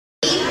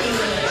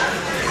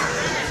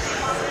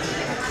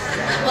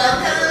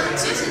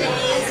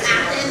today's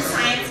Athens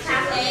Science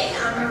Cafe.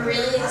 I'm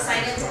really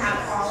excited to have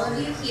all of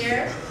you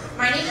here.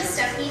 My name is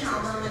Stephanie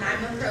Helmo, and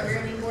I'm a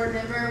programming board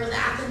member with the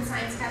Athens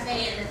Science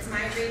Cafe, and it's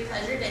my great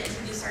pleasure to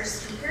introduce our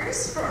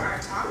speakers for our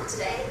talk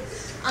today.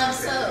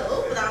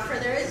 So, without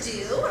further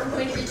ado, I'm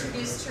going to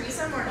introduce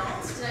Teresa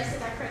Morneault. Did I say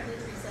that correctly,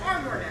 Teresa?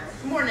 Or Morneault.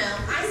 Morneault.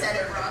 I said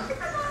it wrong.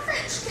 I'm not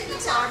French. Can you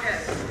tell?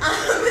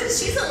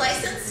 She's a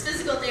licensed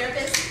physical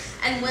therapist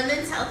and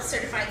women's health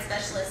certified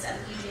specialist at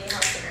the UGA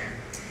Health Center.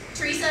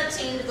 Teresa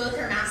obtained both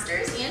her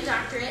master's and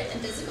doctorate in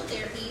physical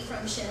therapy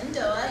from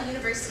Shenandoah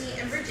University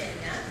in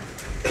Virginia.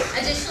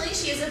 Additionally,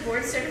 she is a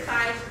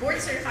board-certified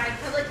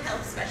public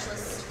health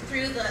specialist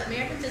through the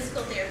American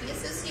Physical Therapy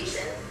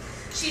Association.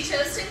 She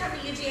chose to come to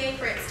UGA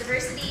for its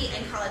diversity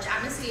and college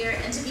atmosphere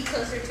and to be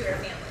closer to her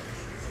family.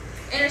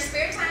 In her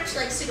spare time, she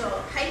likes to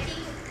go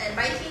hiking and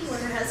biking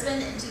with her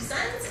husband and 2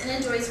 sons and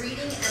enjoys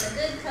reading and a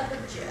good cup of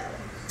joe.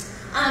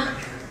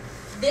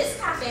 This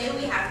cafe,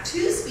 we have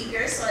 2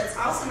 speakers, so it's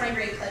also my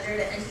great pleasure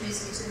to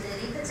introduce you to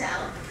Nidhi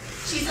Patel.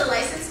 She's a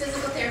licensed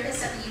physical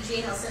therapist at the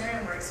UGA Health Center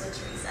and works with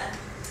Teresa.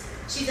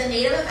 She's a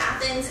native of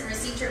Athens and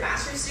received her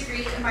bachelor's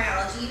degree in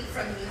biology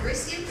from the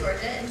University of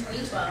Georgia in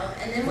 2012,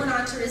 and then went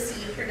on to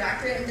receive her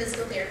doctorate in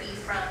physical therapy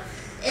from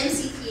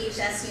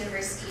MCPHS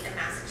University in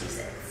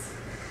Massachusetts.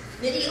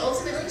 Nidhi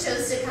ultimately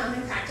chose to come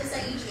and practice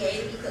at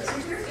UGA to be closer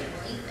to her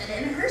family, and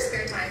in her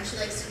spare time, she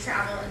likes to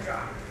travel and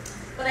draw.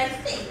 But I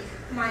think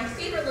my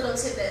favorite little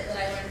tidbit that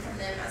I learned from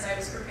them as I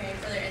was preparing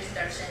for their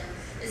introduction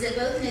is that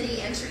both Nidhi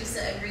and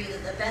Teresa agree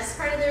that the best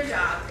part of their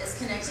job is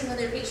connecting with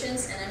their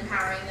patients and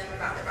empowering them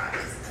about their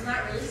bodies. And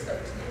that really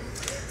spoke to me.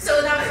 So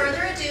without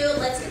further ado,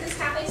 let's get this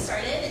cafe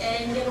started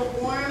and give a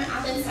warm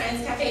Athens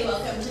Science Cafe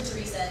welcome to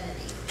Teresa and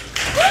Nidhi.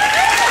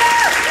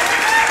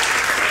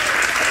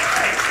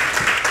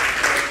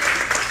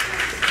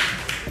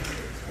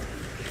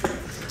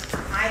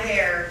 Hi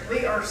there.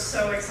 We are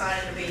so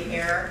excited to be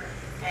here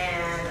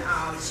and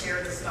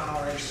share this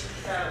knowledge.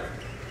 So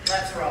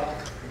let's roll.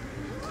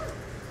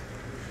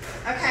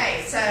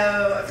 Okay,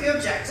 so a few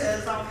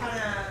objectives. I'll kind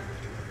of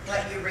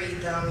let you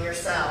read them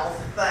yourself,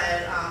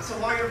 but so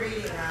while you're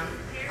reading them,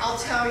 I'll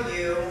tell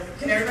you,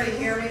 can everybody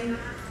hear me?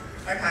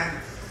 Okay,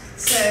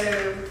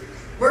 so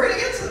we're going to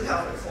get to the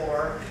pelvic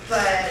floor,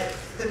 but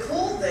the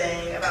cool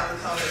thing about the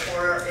pelvic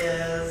floor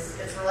is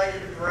it's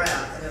related to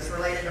breath and it's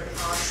related to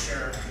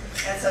posture.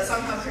 And so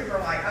sometimes people are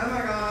like, oh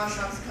my gosh,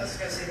 I'm supposed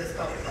to go see this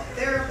pelvic health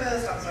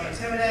therapist, I'm so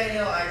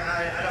intimidated, like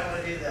I don't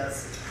want to do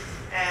this.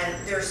 And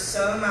there's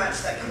so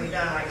much that can be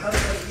done. Like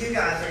hopefully you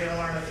guys are going to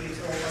learn a few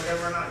tools.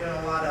 Although we're not doing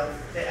a lot of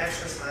the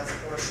exercise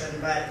portion,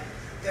 but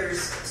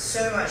there's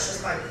so much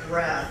just by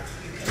breath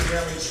you can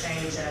really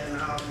change and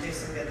do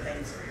some good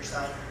things for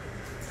yourself.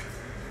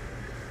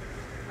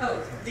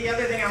 Oh, the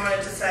other thing I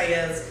wanted to say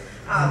is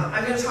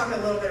I'm going to talk a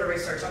little bit of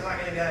research. I'm not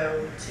going to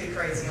go too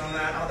crazy on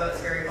that, although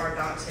it's very hard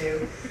not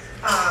to.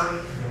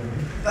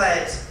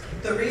 But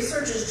the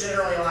research is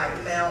generally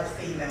like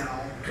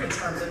male-female in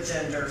terms of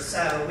gender.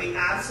 So we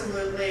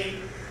absolutely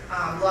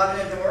love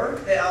and adore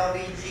the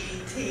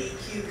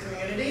LGBTQ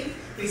community.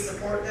 We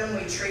support them,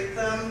 we treat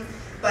them,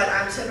 but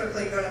I'm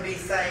typically going to be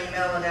saying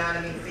male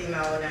anatomy,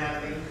 female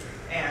anatomy,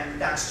 and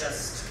that's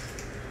just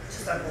to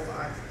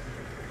simplify.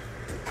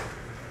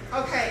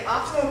 Okay,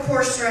 optimal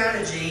core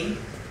strategy.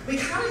 We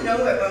kind of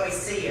know it when we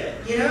see it.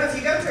 You know, if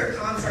you go to a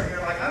concert and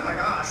you're like, oh my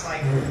gosh,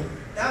 like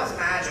that was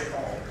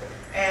magical.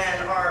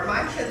 And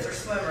my kids are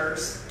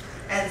swimmers,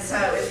 and so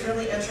it's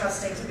really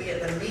interesting to be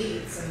at the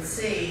meets and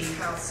see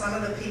how some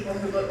of the people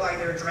who look like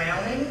they're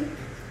drowning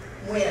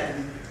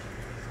win.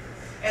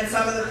 And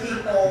some of the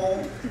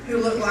people who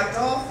look like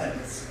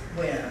dolphins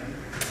win.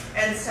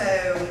 And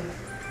so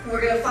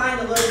we're going to find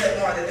a little bit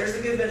more that there's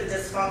a good bit of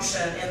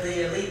dysfunction in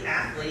the elite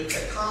athletes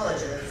at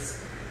colleges.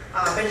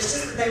 But it's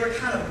just that they were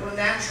kind of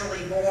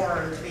naturally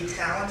born to be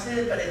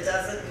talented, but it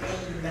doesn't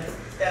mean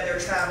that they're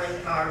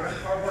traveling or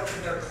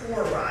working their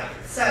core right.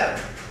 So,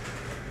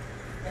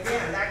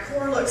 again, that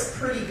core looks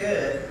pretty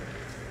good.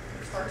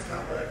 It's hard to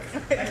not look.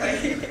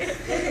 Okay.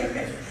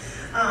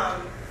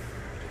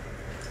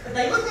 But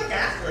they look like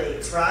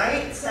athletes,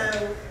 right?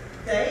 So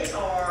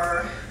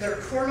their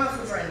core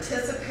muscles are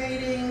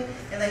anticipating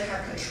and they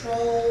have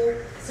control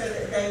so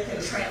that they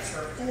can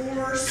transfer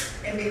force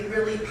and be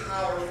really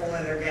powerful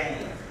in their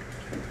game.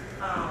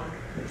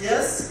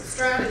 This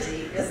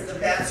strategy is the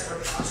best for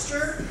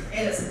posture,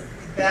 and it's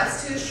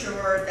best to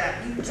assure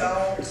that you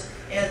don't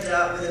end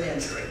up with an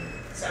injury.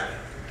 So,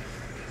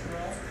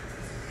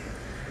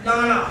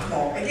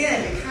 non-optimal.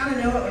 Again, you kind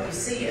of know it when you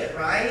see it,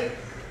 right?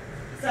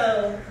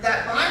 So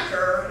that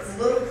biker is a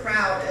little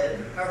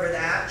crowded over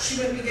that. She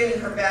wouldn't be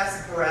getting her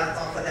best breath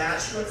off of that.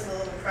 She looks a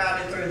little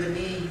crowded through the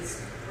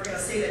knees. We're going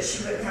to see that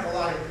she wouldn't have a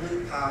lot of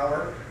glute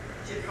power.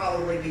 She'd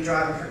probably be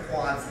driving her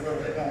quads a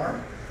little bit more.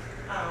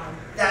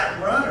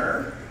 That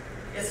runner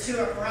is too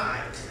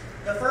upright.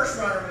 The first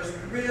runner was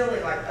really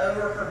like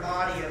over her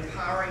body and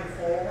powering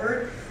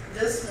forward.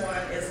 This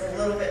one is a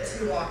little bit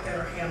too locked in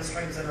her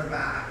hamstrings and her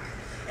back.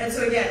 And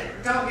so again,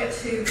 don't get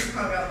too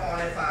hung up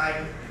on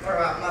or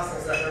about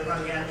muscles that they're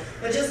running in,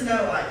 but just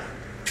know like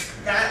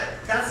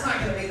that's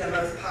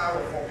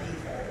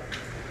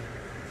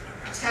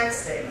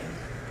texting,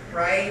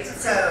 right?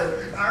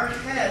 So our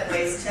head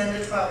weighs 10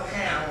 to 12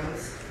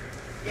 pounds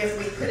if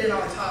we put it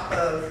on top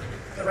of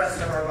the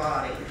rest of our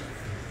body.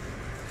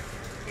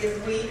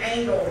 If we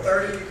angle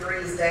 30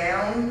 degrees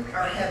down,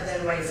 our head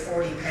then weighs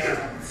 40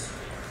 pounds.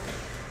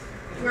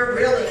 If we're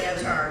really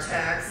into our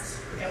text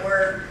and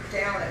we're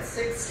down at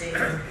 60,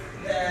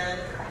 then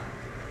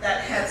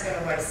that head's going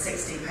to weigh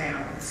 60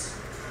 pounds.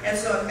 And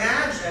so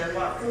imagine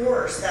what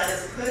force that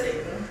is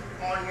putting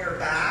on your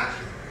back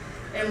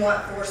and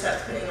what force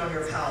that's putting on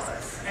your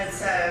pelvis. And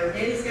so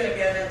Nidhi's going to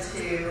get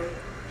into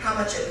how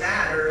much it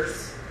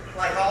matters,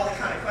 like all the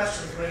kind of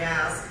questions we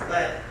ask,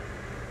 but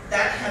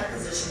that head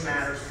position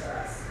matters to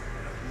us.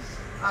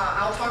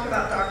 I'll talk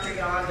about Dr.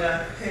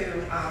 Yonda,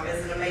 who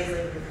is an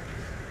amazing,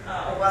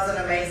 was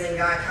an amazing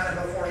guy kind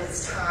of before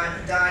his time.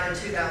 He died in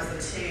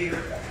 2002.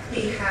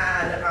 He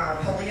had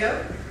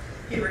polio.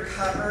 He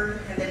recovered,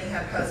 and then he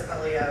had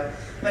post-polio.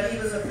 But he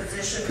was a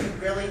physician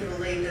who really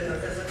believed in the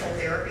physical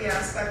therapy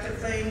aspect of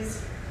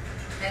things.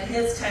 And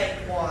his take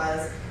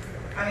was,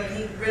 I mean,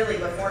 he really,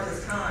 before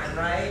his time,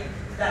 right?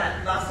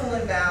 That muscle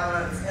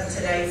imbalance in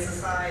today's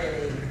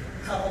society,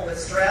 coupled with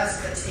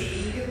stress,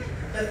 fatigue,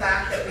 the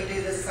fact that we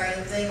do the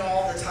same thing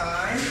all the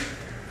time,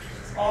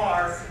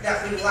 are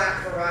that we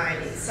lack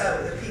variety.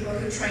 So the people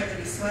who train to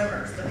be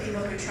swimmers, the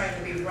people who train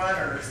to be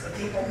runners, the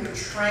people who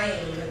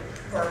train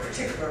for a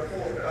particular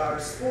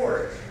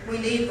sport, we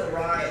need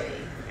variety.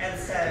 And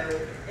so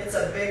it's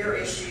a bigger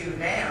issue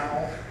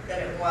now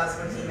than it was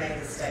when he made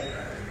the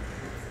statement.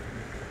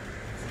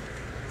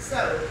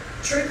 So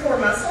true core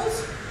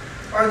muscles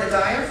are the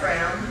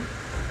diaphragm,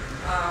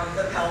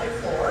 the pelvic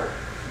floor,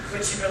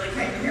 which you really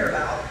came to hear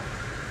about,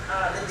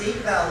 the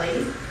deep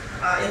belly.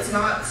 It's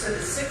not, so the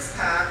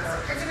six-pack,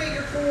 or activate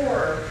your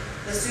core,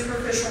 the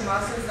superficial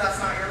muscles, that's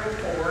not your real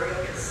core.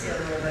 You'll get to see a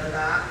little bit of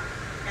that.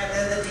 And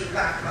then the deep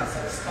back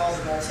muscles, called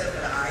the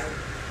multifidi.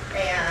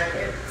 And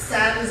it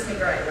saddens me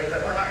greatly,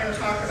 but we're not going to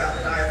talk about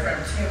the diaphragm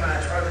too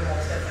much, or the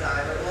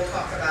multifidi, but we'll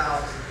talk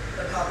about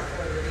the pelvic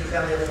floor, the deep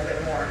belly a little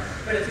bit more.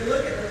 But if you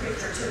look at the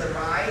picture to the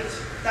right,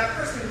 that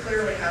person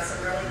clearly has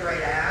some really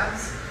great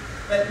abs,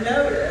 but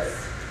notice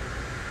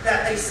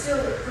that they still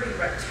look pretty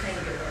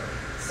rectangular.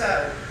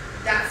 So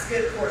that's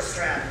good core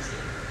strategy,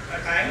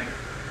 okay?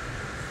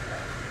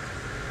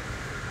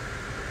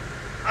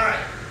 All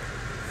right,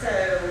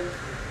 so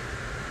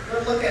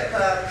we'll look at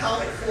the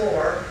pelvic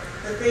floor.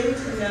 The thing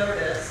to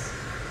notice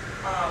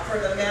for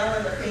the male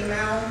and the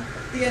female,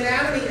 the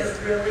anatomy is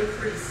really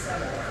pretty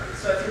similar.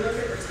 So if you look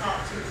at the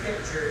top two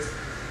pictures,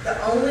 the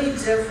only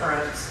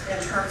difference in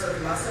terms of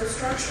muscle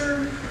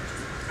structure,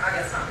 I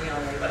guess not the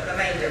only, but the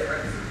main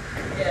difference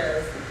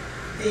is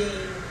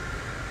the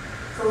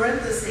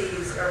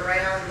parentheses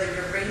around the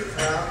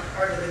urethra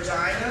or the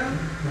vagina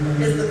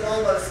is the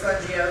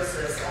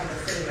bulbospongiosis on the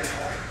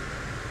female,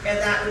 and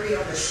that would be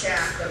on the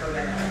shaft of a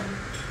male.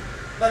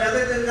 But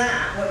other than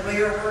that, when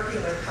we are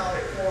working with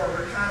pelvic floor,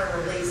 we're kind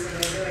of releasing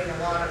and doing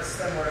a lot of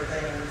similar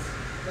things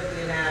with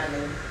the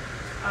anatomy.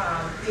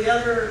 The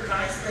other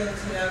nice thing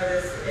to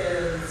notice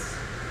is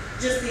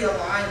just the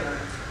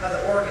alignment of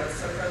the organs.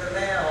 So for the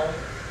male,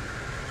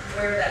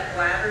 where that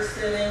bladder's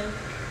sitting,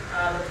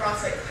 the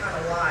prostate's kind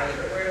of light,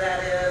 but where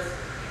that is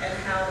and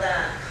how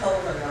that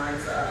colon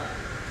lines up.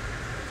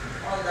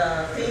 On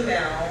the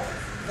female,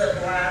 the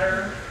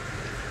bladder,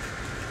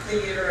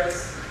 the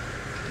uterus,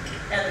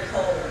 and the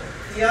colon.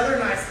 The other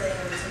nice thing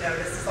to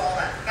notice is all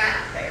that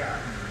fat there.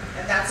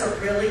 And that's a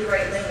really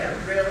great thing that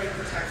really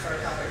protects our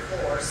pelvic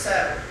floor. So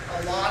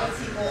a lot of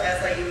people,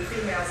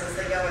 females, as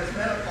they go into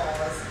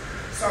menopause,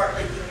 start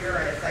leaking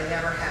urine if they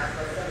never have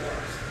before.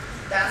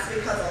 That's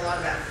because a lot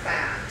of that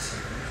fat,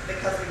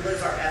 because we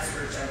lose our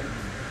estrogen.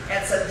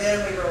 And so then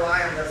we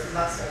rely on those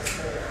muscles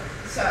more.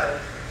 So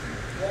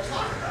we'll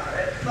talk about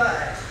it,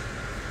 but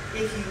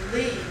if you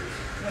leak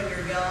when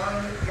you're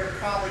young, you're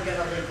probably going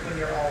to leak when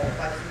you're old.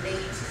 Like, you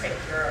need to take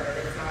care of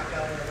it. It's not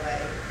going away.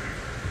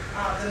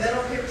 The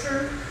middle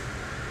picture,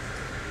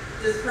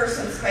 this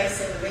person's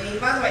facing me.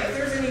 By the way, if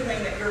there's anything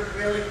that you're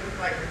really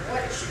like,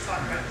 what is she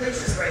talking about? Please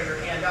just raise your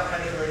hand. Don't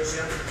let me lose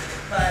you.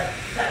 But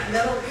that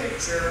middle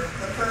picture,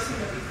 the person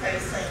will be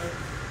facing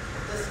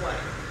this way.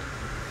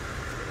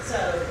 So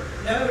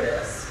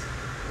notice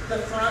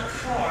the front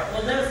part.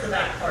 Well, notice the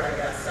back part, I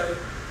guess. So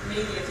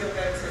maybe if you'll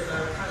go to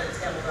the kind of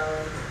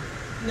tailbone.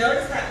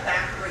 Notice that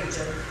back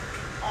region.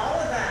 All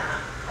of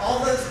that, all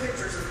those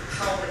pictures of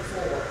pelvic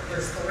floor.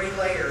 There's 3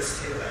 layers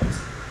to it.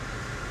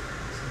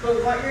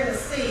 But what you're going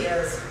to see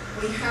is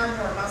we have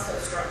more muscle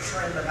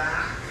structure in the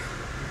back.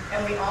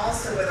 And we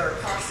also, with our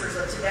postures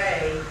of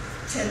today,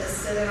 tend to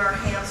sit in our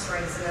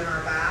hamstrings and in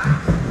our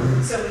back.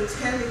 So we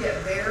tend to get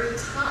very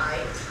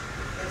tight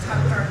and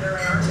tucked under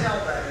in our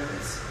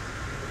tailbones.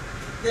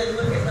 Then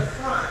look at the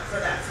front for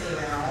that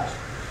female.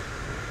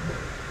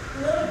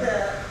 A little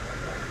bit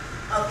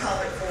of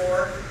pelvic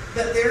floor,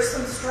 but there's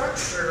some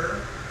structure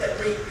that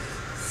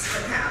leaks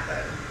can happen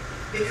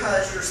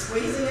because you're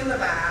squeezing in the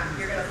back,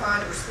 you're going to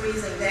find you're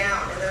squeezing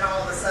down, and then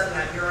all of a sudden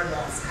that urine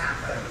loss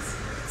happens.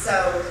 So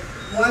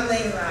one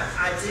thing that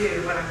I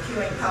do when I'm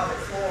cueing pelvic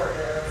floor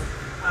is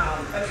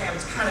Okay, I'm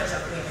kind of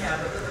jumping ahead,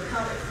 but with the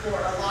pelvic floor,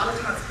 a lot of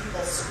times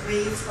people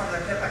squeeze from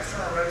their hip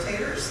external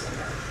rotators,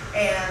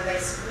 and they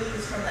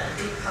squeeze from that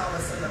deep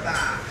pelvis in the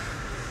back.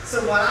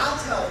 So what I'll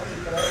tell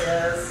people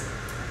is,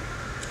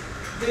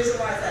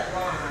 visualize that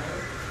line,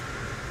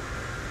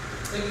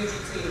 the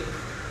UGT.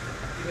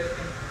 You with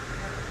me?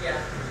 Yeah.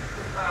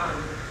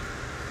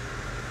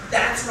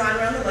 That's right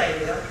around the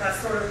labia. That's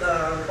sort of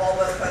the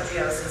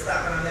bulbospongiosis,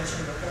 that one I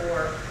mentioned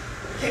before.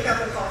 Pick up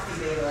a coffee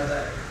bean with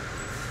it.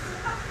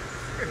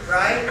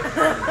 Right?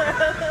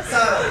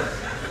 So,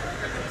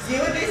 you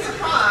would be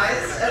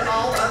surprised at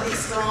all of these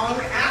strong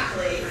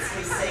athletes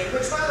we see,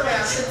 which, by the way,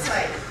 I should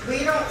say,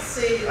 we don't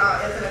see,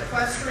 if an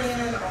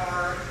equestrian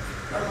or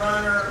a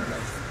runner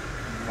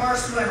or a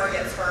swimmer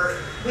gets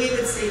hurt, we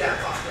would see that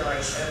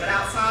population. But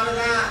outside of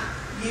that,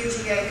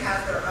 UGA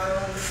has their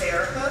own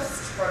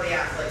therapist for the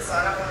athletes, so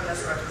I don't want to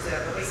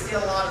misrepresent, but we see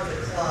a lot of the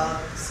club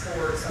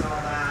sports and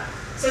all that.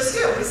 So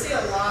still, we see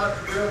a lot of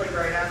really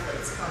great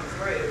athletes come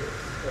through.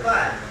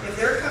 But if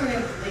they're coming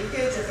in with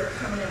leakage, if they're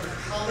coming in with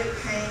pelvic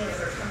pain,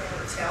 if they're coming in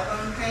with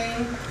tailbone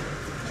pain,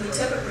 we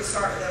typically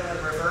start them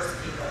with reverse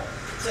Kegel.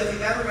 So if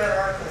you've ever read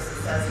articles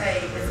that says,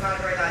 hey, it's not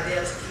a great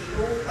idea to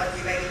Kegel, like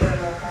you may be doing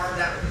more harm,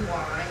 that would be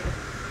why.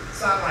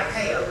 So I'm like,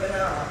 hey, open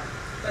up.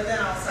 But then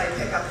I'll say,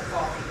 pick up the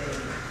coffee bean.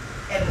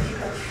 And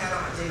people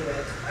cannot do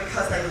it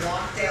because they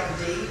lock down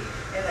deep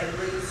and they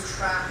lose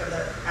track of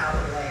the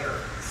outer layer.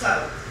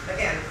 So,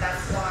 again,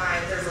 that's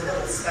why there's a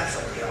little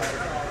specialty all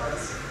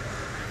this.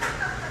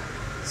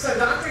 So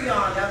Dr.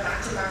 Yonda,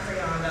 back to Dr.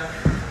 Yonda,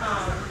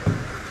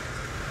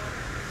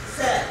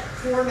 said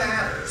core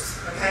matters.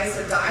 Okay,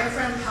 so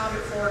diaphragm,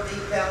 pelvic floor,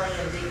 deep belly,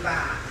 and deep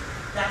back.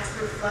 That's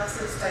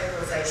reflexive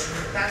stabilization.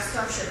 That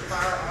stuff should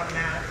fire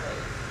automatically.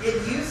 It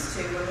used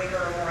to when we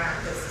were a more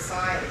active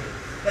society.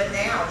 But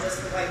now,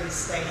 just the way we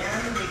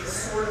stand, we've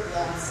sort of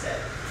lost it.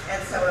 And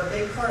so a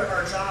big part of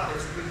our job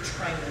is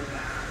retraining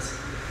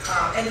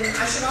that. And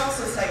I should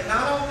also say,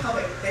 not all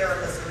pelvic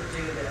therapists would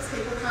do this.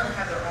 People kind of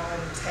have their own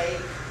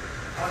take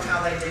on how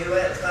they do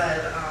it,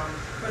 but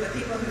for the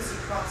people who see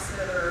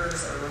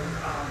CrossFitters or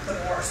the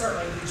more,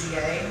 certainly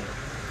UGA,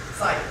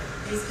 it's like,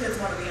 these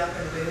kids want to be up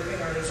and moving,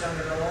 or these young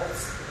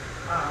adults,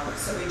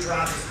 so we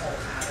drive this whole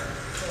pattern.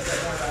 A little bit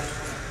more about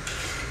that.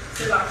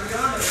 So Dr.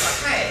 Yonda was like,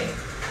 hey,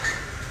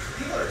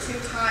 people are too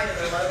tight in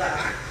their low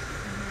back.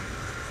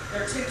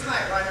 They're too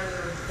tight right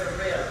under their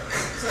ribs.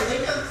 So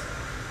think of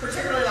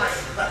particularly like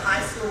the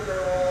high school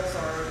girls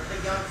or the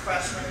young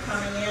freshmen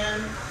coming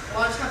in. A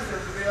lot of times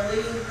they're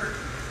really,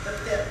 the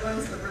fit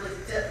ones, the really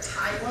fit,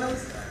 tight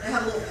ones, they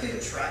have a little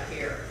pooch right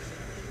here.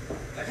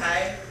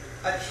 Okay?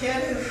 A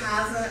kid who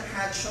hasn't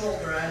had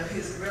children,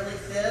 who's really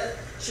fit,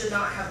 should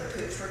not have the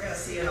pooch. We're going to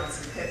see it on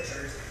some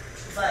pictures.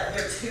 But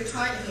they're too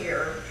tight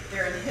here.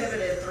 They're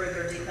inhibited through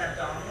their deep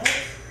abdominals.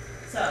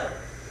 So,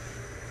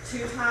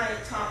 too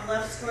tight, top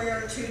left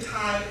square, too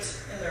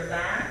tight in their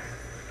back,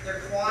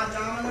 they're quad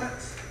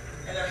dominant,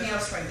 and they're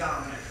hamstring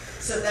dominant.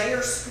 So they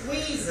are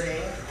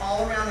squeezing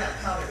all around that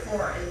pelvic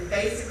floor, and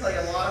basically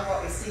a lot of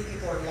what we see,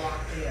 people are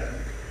locked in.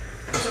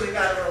 So we've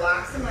got to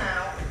relax them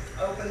out,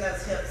 open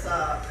those hips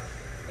up,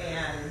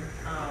 and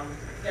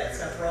get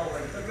stuff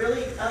rolling. The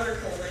really other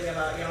cool thing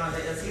about Yonda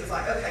is he was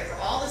like, okay, for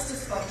all this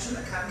dysfunction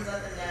that happens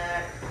at the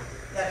neck,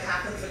 that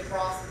happens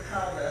across the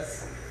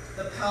pelvis,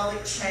 the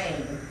pelvic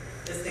chain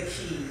is the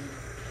key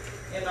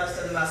in most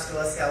of the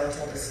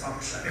musculoskeletal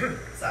dysfunction.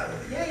 So,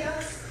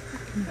 yes.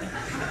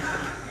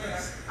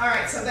 Yeah. All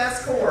right, so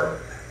that's core.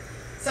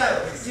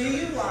 So, do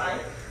you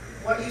like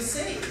what you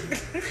see?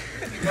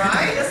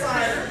 Right? It's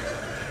like,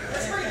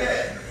 that's pretty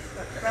good,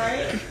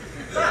 right?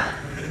 But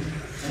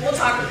we'll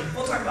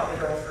talk about the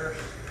girl first.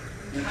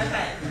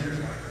 Okay.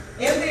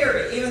 In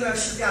theory, even though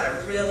she's got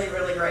a really,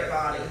 really great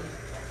body,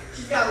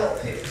 she's got a little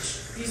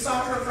pooch. You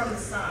saw her from the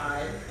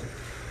side.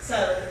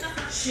 So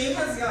she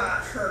has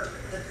got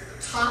the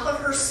top of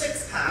her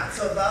six-pack,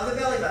 so above the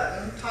belly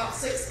button, top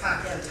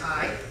six-pack in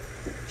tight.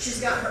 She's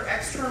got her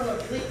external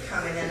oblique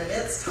coming in, and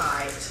it's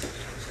tight.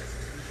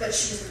 But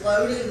she's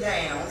loading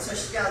down, so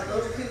she's got a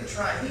little pooch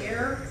right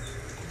here.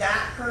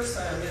 That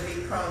person would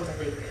be prone to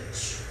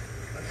leakage.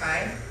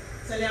 Okay?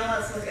 So now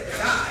let's look at the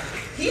guy.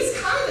 He's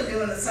kind of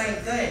doing the same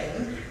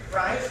thing,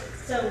 right?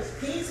 So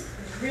he's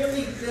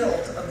really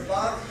built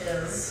above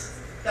his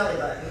belly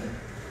button.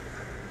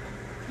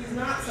 He's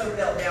not so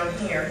built down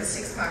here. His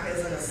six-pack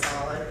isn't as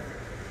solid.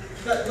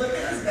 But look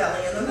at his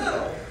belly in the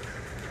middle.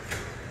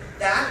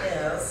 That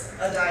is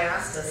a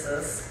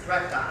diastasis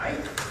recti.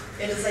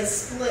 It is a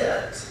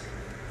split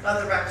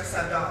of the rectus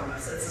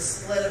abdominis. It's a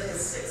split of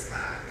his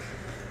six-pack.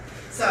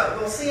 So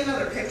we'll see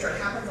another picture. It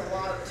happens to a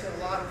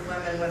lot of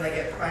women when they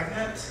get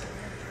pregnant.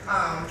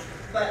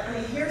 But I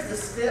mean, here's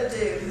this fit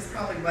dude who's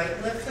probably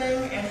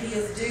weightlifting, and he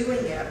is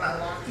doing it by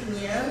locking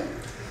in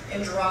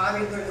and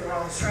driving through the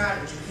wrong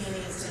strategy. He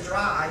needs to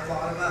drive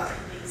bottom up.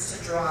 He needs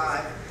to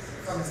drive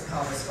from his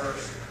pelvis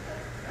first.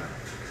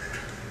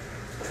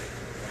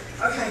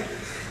 Yeah. Okay,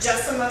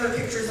 just some other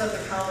pictures of the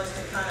pelvis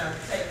to kind of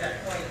take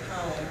that point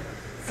home.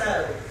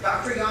 So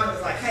Dr. Yonda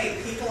was like,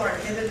 hey, people are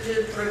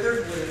inhibited through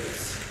their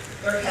glutes.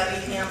 their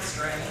heavy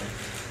hamstring.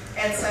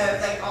 And so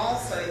they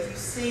also, if you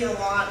see a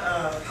lot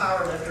of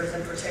power lifters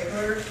in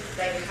particular,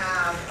 they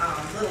have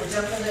little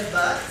dimpled in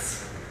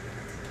butts.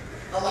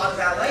 A lot of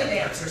ballet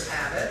dancers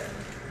have it.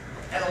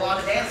 And a lot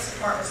of dance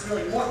departments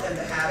really want them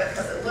to have it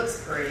because it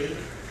looks pretty,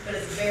 but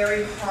it's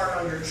very hard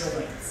on your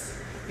joints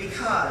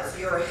because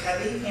you're a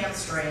heavy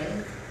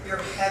hamstring,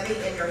 you're heavy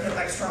in your hip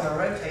external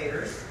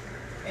rotators,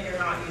 and you're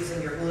not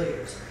using your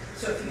glutes.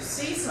 So if you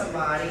see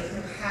somebody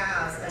who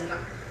has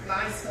a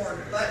nice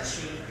formed butt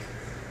cheek,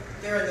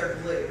 they're in their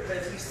glute. But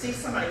if you see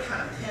somebody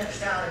kind of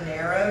pinched out and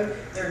narrowed,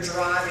 they're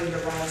driving the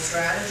wrong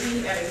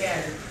strategy. And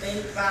again,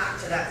 think back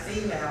to that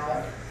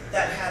female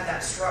that had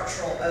that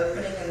structural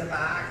opening in the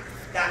back.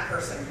 That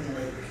person can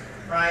leak,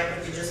 right?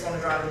 If you just want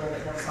to drive a little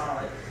bit more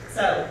solid.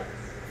 So,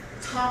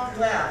 top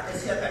left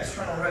is hip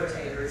external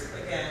rotators.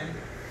 Again,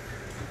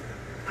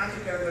 I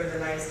could go through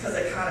the names because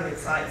it kind of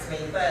excites me,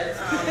 but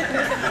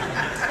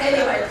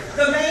anyway,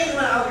 the main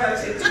one I'll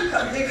go to,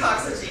 do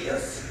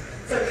coccygeus.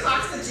 So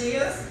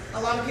coccygeus,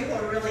 a lot of people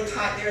are really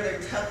tight there,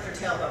 they tuck their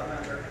tailbone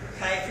under.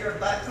 Okay, if you're a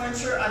butt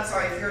clencher, I'm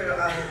sorry, if you're a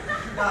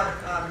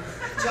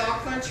jaw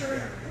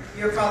clencher,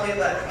 you're probably a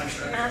butt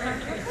clencher.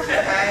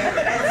 Okay,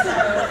 and so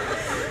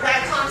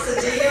that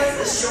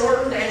coccygeus is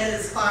shortened and it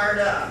is fired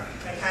up.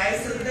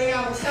 Okay, so the thing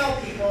I will tell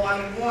people,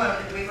 I mean, one,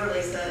 we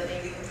released it,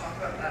 maybe we can talk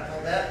about that a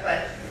little bit,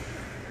 but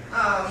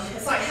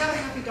it's like have a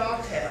happy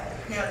dog tail.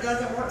 Now it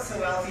doesn't work so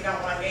well if you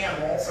don't like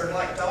animals or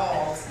like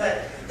dogs,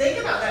 but think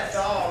about that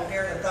dog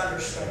during a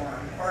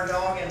thunderstorm or a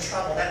dog in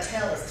trouble, that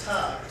tail is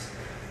tucked.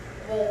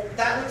 Well,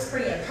 that looks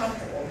pretty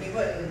uncomfortable. You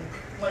wouldn't,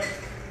 like,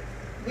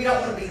 we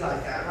don't want to be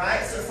like that,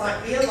 right? So it's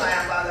like be a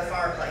lab by the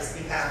fireplace,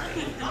 be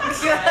happy.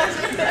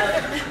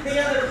 The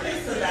other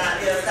piece of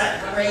that is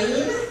that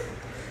green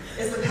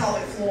is the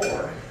pelvic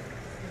floor.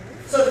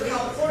 So the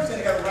pelvic floor is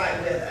going to go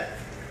right with it.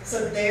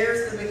 So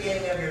there's the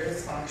beginning of your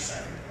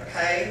dysfunction,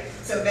 okay?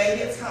 So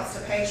maybe it's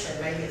constipation,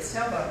 maybe it's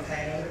tailbone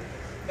pain,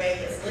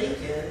 maybe it's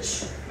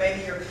leakage,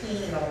 maybe you're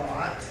peeing a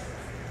lot.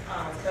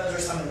 Those are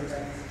some of the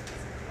things.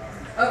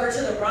 Over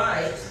to the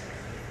right,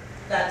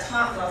 that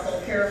top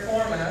muscle,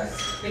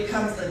 piriformis,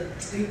 becomes the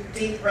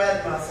deep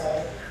red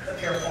muscle, the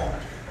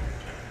piriformis.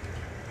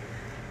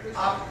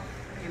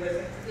 You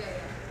with me? Yeah.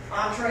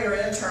 Obturator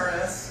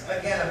internus,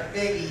 again a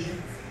biggie,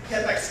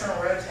 hip external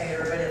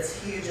rotator, but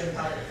it's huge in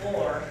pelvic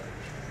floor,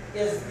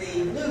 is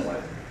the blue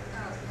one.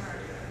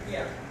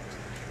 Yeah.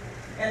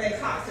 And then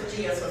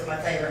coccygeus was my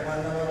favorite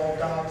one, the little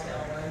dog tail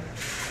one,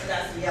 and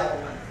that's the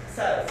yellow one.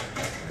 So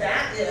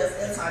that is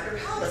inside your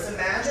pelvis.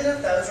 Imagine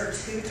if those are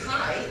too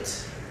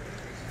tight.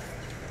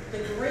 The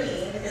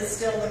green is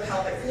still the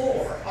pelvic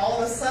floor.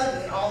 All of a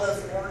sudden, all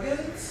those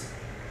organs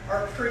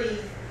are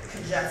pretty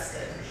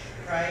congested,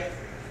 right?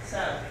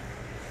 So,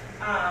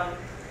 and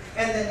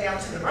then down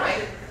to the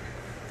right.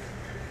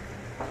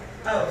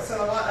 Oh,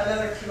 so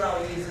another cue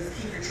I'll use is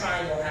keep your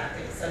triangle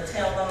happy. So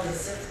tailbone to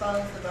sits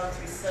bones, the bones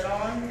we sit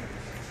on.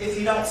 If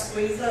you don't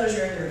squeeze those,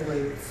 you're in your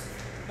glutes.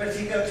 But if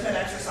you go to an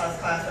exercise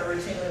class, they're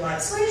routinely like,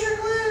 squeeze your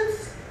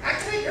glutes,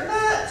 activate your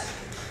butt.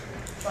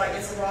 It's like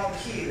it's the wrong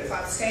cue. If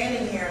I'm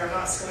standing here and I'm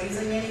not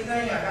squeezing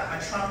anything, I've got my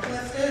trunk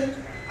lifted,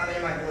 I'm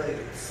in my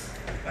glutes.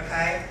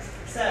 Okay?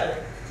 So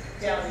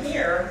down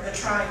here, the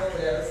triangle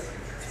is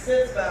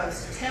sits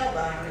bones to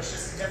tailbone. It's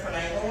just a different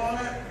angle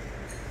on it.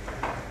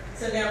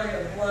 So now we're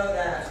going to blow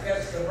that, go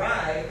to the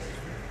right.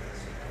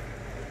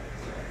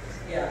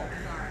 Yeah.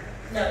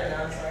 No,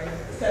 I'm sorry.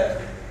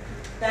 So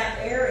that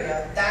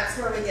area, that's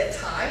where we get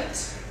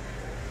tight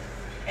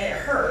and it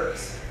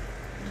hurts.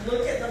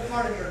 Look at the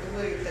part of your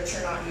glute that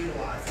you're not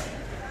utilizing.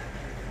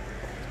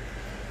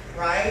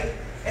 Right?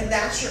 And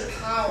that's your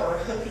power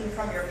hooking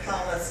from your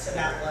pelvis to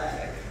that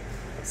leg.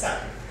 So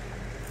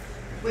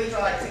we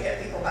like to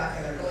get people back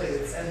in their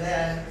glutes, and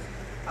then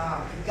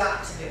you've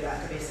got to do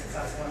that to be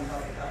successful in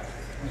pelvic health.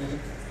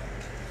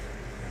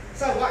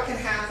 So what can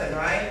happen,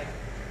 right?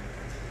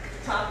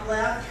 Top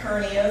left,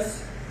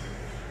 hernias.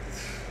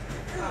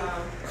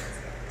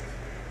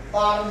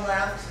 Bottom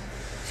left,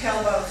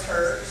 tailbones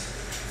hurt.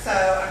 So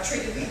I've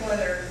treated people in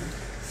their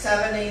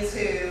 70s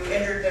who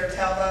injured their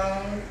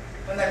tailbone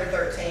when they were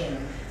 13,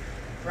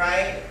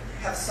 right?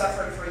 Have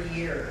suffered for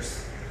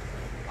years.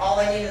 All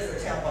they need is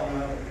a tailbone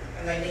mode,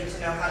 and they need to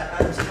know how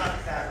to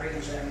untuck that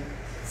region.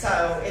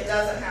 So it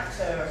doesn't have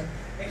to,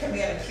 it can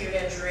be an acute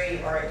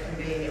injury or it can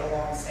be a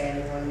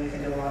long-standing one. We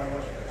can do a lot of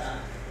work with that.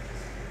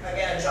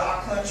 Again, a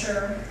jaw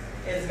clencher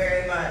is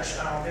very much,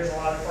 there's a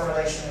lot of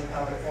correlation with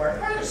pelvic floor.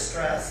 Part of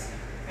stress,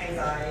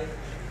 anxiety.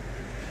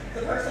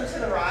 The person to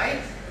the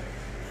right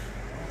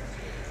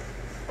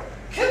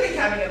could be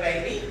having a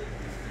baby,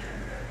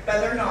 but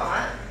they're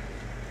not.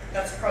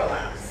 That's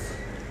prolapse.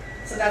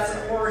 So that's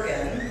an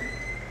organ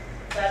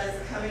that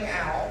is coming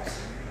out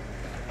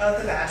of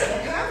the vaginal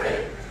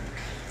cavity.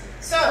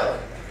 So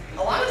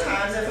a lot of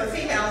times if a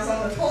female is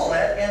on the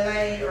toilet and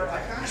they are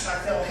like, gosh, I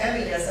feel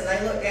heaviness, and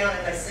they look down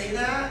and they see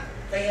that,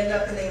 they end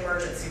up in the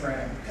emergency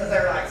room because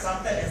they're like,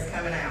 something is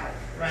coming out,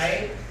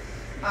 right?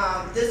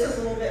 This is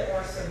a little bit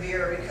more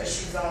severe because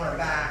she's on her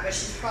back, but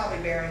she's probably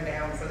bearing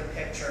down for the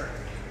picture.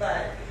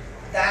 But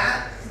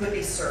that would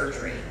be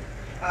surgery.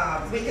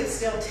 We could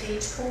still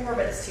teach core,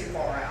 but it's too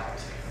far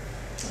out.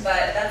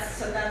 But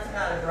that's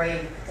about a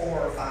grade 4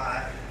 or 5.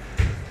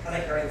 I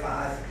think grade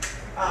 5.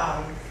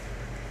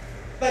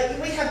 But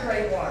we have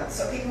grade 1.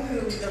 So people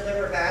who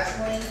deliver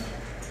vaginally,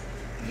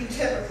 you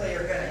typically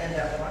are going to end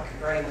up with like a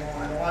grade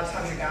 1. A lot of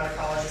times your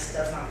gynecologist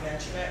does not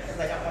mention it because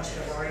they don't want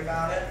you to worry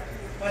about it.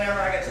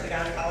 Whenever I get to the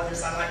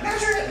gynecologist, I'm like,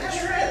 measure it,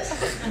 measure it.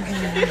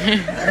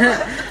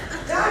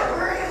 Don't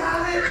worry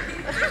about it.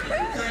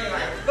 So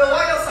anyway, but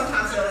what you'll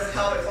sometimes feel is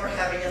pelvic floor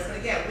heaviness. But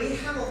again, we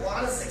have a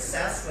lot of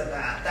success with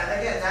that.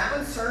 That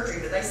one's surgery,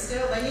 but they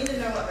need to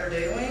know what they're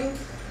doing.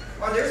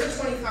 Or there's a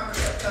 25%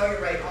 failure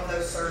rate on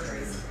those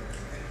surgeries.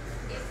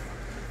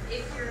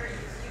 If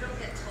you don't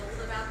get told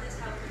about this,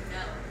 how would you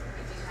know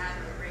if you have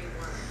a grade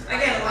 1?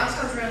 Again, a lot of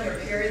times around your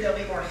period, there'll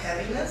be more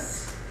heaviness.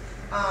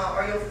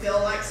 Or you'll feel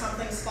like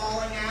something's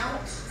falling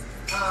out.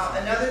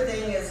 Another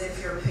thing is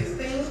if you're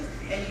pooping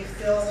and you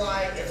feel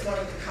like it's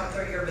wanting to come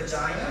through your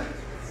vagina,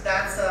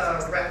 that's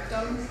a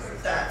rectum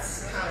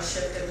that's kind of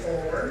shifted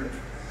forward.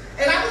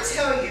 And I will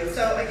tell you,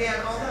 so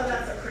again, although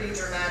that's a pretty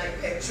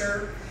dramatic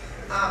picture,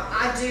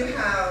 I do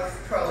have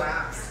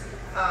prolapse.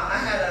 I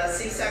had a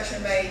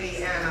C-section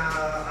baby and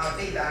a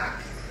VBAC,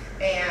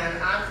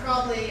 and I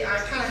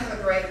kind of have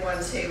a grade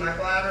 1 too. My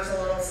bladder's a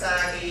little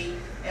saggy,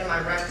 and my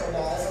rectal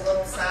wall's a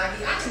little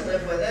saggy. I can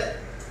live with it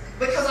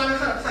because I know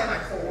how to play my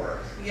core.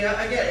 You know,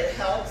 again, it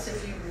helps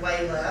if you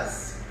weigh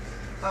less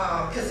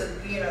because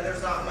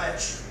there's not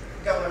much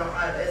going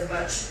on, as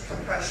much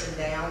compression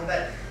down.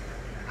 But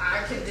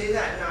I can do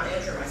that and not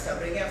injure myself.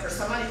 But again, for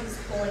somebody who's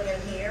pulling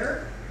in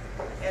here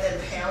and then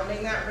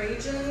pounding that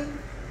region,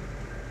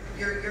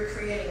 you're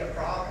creating a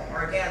problem.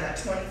 Or again, that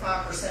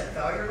 25%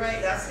 failure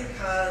rate. That's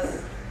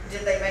because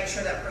did they make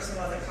sure that person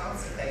wasn't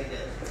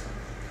constipated?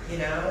 You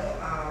know,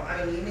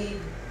 I mean,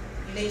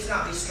 you need to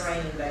not be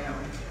straining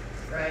down,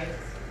 right?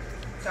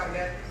 Sound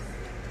good?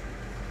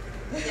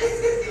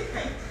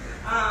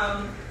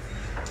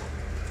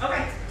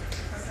 Okay.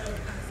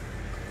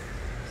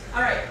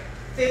 All right.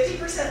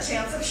 50%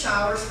 chance of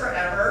showers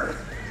forever.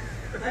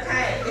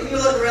 Okay. If you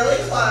look really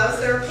close,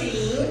 they're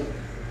peeing,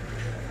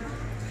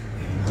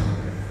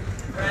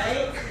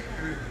 right?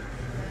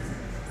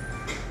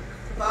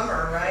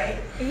 Bummer, right?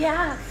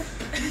 Yeah.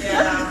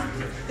 Yeah.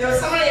 There was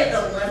somebody at the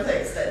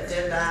Olympics that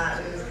did that,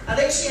 and I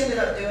think she ended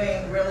up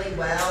doing really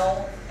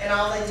well, and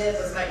all they did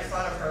was make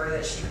fun of her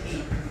that she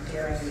peed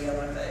during the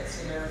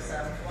Olympics, so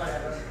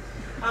whatever.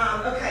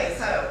 Okay,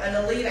 so an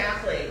elite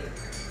athlete,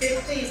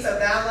 50, so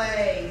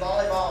ballet,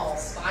 volleyball,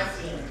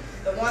 spiking,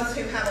 the ones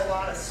who have a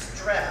lot of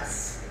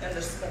stress in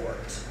the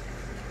sport,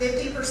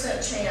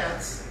 50%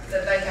 chance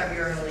that they have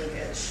urinary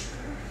leakage.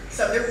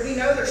 So we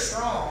know they're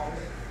strong,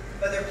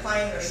 but they're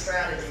playing their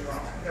strategy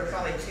wrong. They're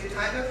probably too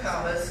tight in their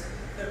pelvis.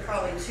 They're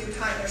probably too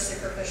tight in their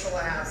superficial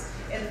abs.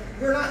 And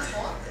we're not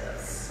taught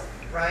this,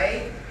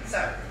 right?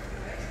 So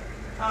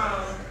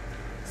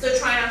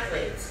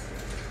triathletes.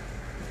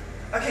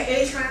 Okay,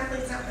 any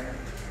triathletes out there?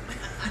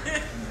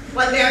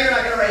 Like now you're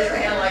not going to raise your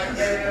hand like you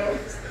do.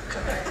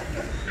 Okay.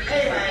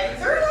 Anyway,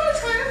 there are a lot of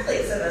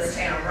triathletes in this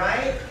town,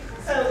 right?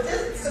 So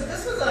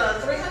this was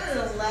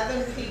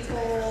 311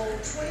 people,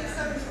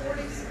 27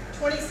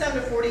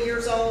 to 40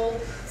 years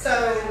old. So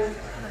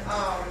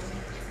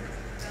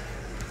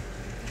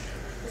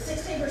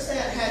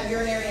 16% had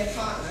urinary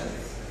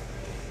incontinence.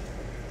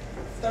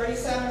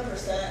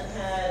 37%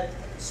 had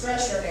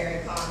stress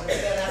urinary incontinence.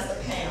 Again, that's the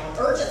pound.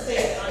 Urgency,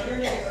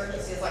 urinary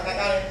urgency is like I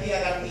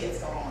gotta pee, it's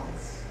gone.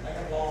 Like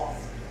a loss.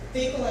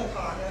 Fecal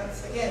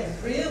incontinence, again,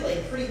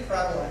 really pretty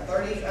prevalent.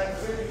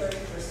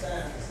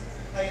 30%.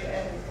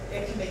 And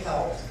it can be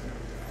helped.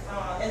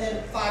 And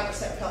then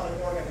 5%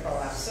 pelvic organ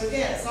prolapse. So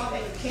again, it's not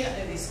that you can't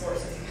do these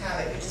sports if you have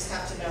it. You just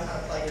have to know how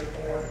to play your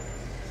core.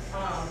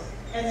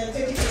 And then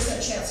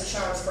 50% chance of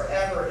showers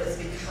forever is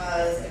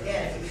because,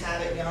 again, if you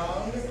have it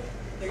young,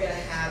 you're going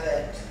to have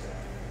it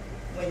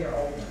when you're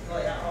old.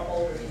 Like,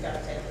 older, you've got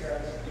to take care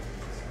of it.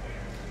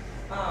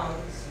 Oh,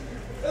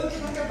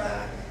 can I go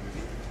back?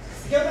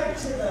 Go back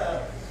to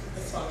the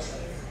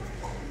dysfunction.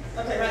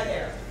 Okay, right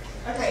there.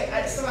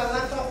 Okay, so I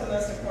left off the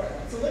most important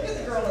one. So look at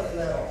the girl in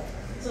the middle.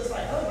 So it's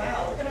like, oh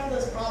wow, look at all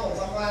those problems.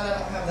 I'm glad I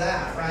don't have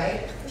that,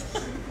 right?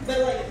 But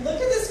like,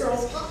 look at this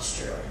girl's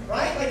posture,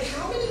 right? Like,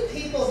 how many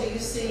people do you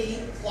see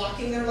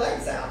locking their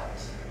legs out?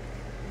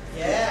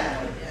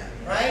 Yeah,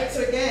 right?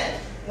 So again,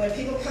 when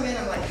people come in,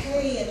 I'm like,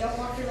 hey, and don't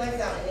lock your legs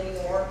out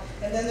anymore.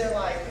 And then they're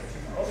like,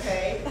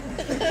 okay,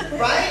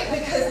 right?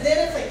 Because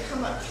then if they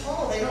come up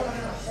tall, they don't know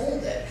how to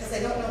hold it because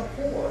they don't know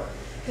core,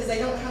 because they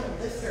don't know how to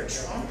lift their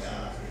trunk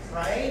up,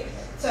 right?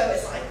 So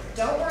it's like,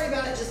 don't worry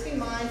about it. Just be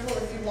mindful.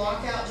 If you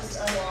lock out, just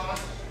unlock.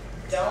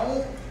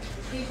 Don't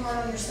be hard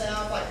on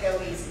yourself. Like,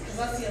 go easy. Because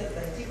that's the other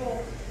thing.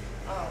 People,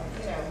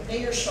 near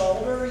your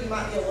shoulder, you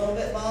might be a little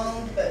bit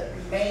bummed, but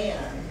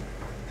man,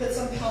 put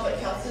some pelvic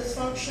health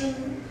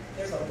dysfunction,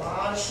 there's a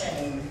lot of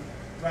shame,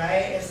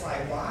 right? It's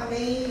like, why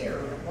me? Or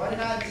what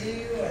did I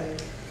do?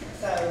 And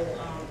so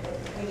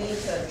we need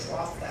to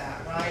drop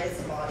that, right?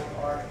 It's a body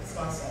part. It's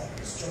muscle.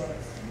 It's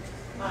joints.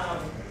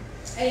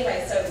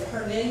 Anyway, so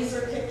her knees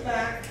are kicked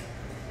back.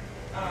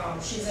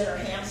 She's in her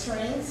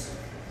hamstrings.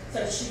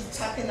 So she's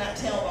tucking that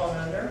tailbone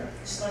under.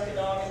 She's like a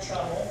dog in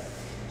trouble.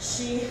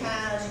 She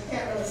has, you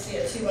can't really see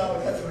it too well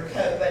because of her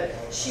coat, but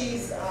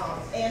she's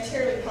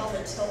anteriorly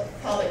pelvic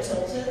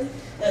tilted.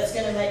 That's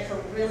going to make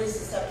her really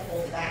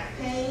susceptible to back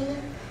pain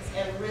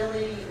and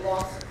really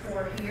loss of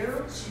core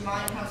here. She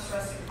might have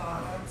stress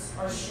incontinence,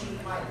 or she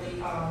might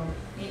be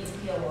need to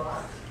pee a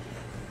lot.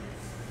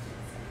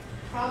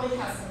 Probably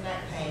has some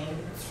neck pain.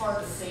 It's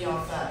hard to see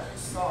off that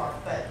scarf,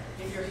 but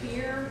if you're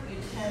here, you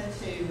tend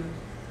to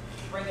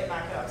bring it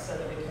back up so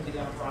that we can be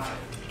upright.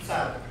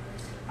 So,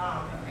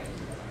 okay.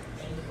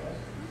 Thank you.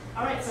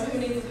 All right, so who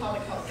needs a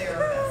pelvic health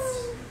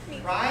therapist?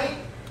 Right?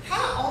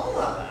 Kind of all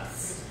of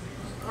us,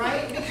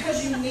 right?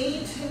 Because you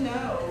need to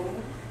know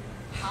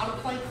how to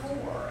play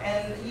core.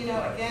 And, you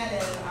know, again,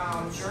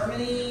 in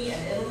Germany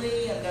and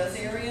Italy and those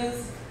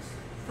areas,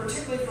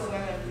 particularly for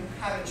women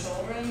having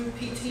children,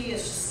 PT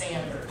is just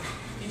standard.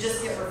 You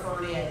just get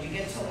referred in. You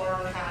get to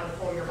learn how to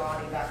pull your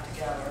body back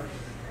together.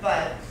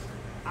 But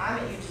I'm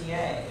at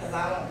UGA because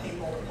I want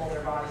people to pull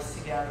their bodies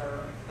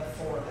together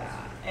before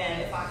that.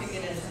 And if I could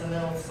get into the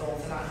middle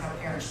schools and not have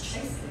parents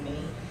chasing me,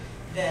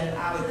 then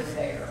I would be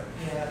there,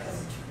 you know,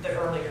 because the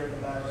earlier the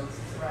better,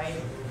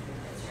 right?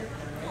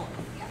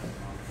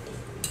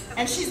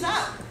 And she's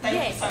up.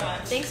 Thank you so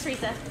much. Thanks,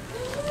 Teresa.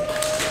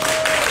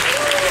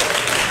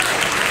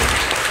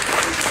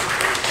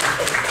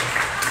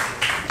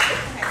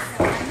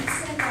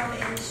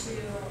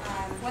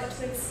 What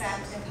to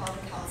expect in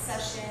pelvic health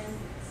session.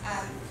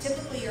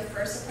 Typically your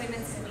first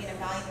appointment is going to be an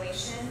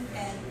evaluation,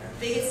 and the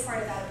biggest part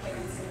of that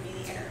appointment is going to be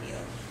the interview.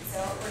 So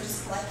we're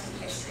just collecting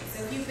history.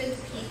 So if you've been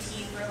to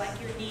PT for like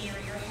your knee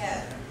or your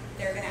hip,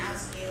 they're going to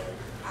ask you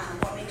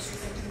what makes your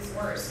symptoms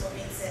worse, what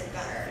makes it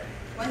better,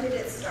 when did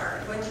it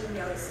start, when did you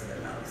notice it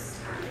the most,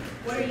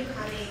 what are you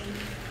having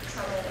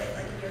trouble with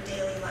like in your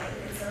daily life.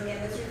 And so again,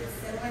 those are the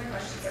similar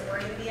questions that we're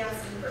going to be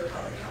asking for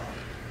pelvic health.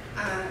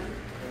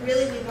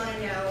 Really, we want to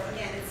know,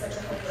 again, it's such a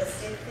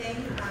holistic thing.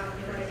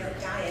 We want to know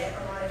diet.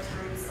 A lot of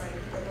times, like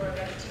people who are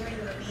vegetarian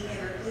or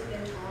vegan or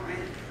gluten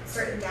intolerant,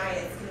 certain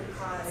diets can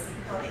cause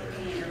pelvic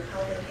pain or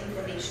pelvic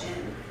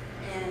inflammation.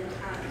 And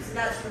so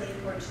that's really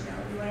important to know.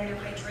 We want to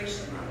know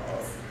hydration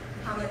levels.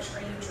 How much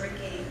are you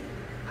drinking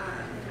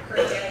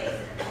per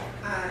day?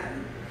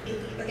 If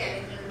you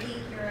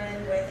leak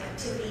urine with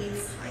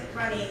activities like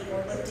running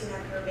or lifting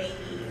up your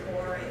baby,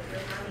 or if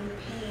you're having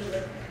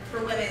pain for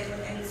women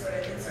with any sort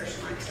of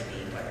insertional activity,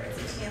 whether it's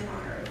a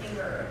tampon or a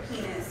finger or a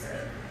penis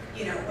or,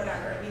 you know,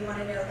 whatever, we want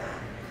to know that.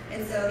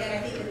 And so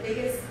again, I think the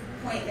biggest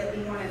point that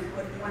we want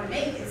to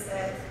make is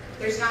that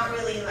there's not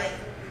really like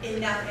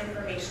enough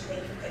information that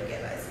you could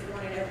give us. We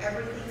want to know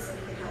everything so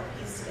we can help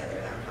piece together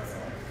that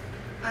puzzle.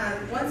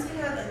 Once we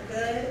have a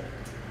good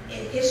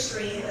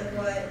history of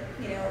what,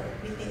 you know,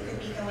 we think could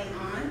be going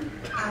on,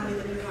 we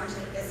would move on to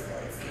the physical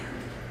exam.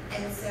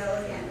 And so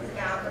again, with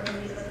that, we're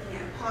going to be looking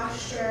at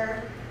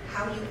posture,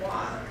 how you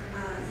walk,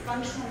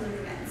 functional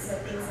movements, so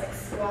things like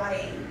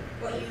squatting,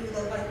 what you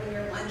look like when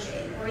you're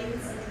lunging, or even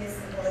something as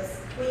simple as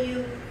what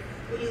you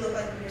look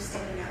like when you're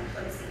standing up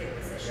from a seated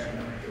position.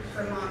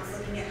 For moms,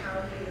 looking at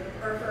how you,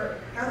 or for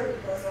other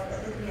people as well,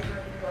 but looking at how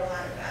you roll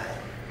out of bed,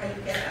 how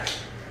you get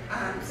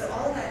up. So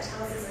all of that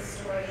tells us a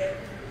story of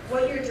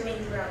what you're doing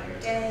throughout your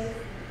day,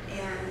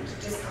 and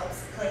just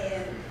helps play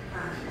in,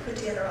 put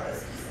together all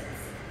those pieces.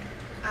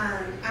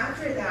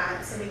 After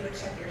that, so we would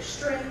check your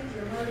strength,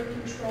 your motor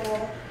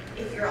control.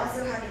 If you're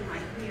also having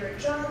like weird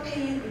jaw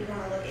pain, we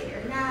want to look at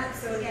your neck.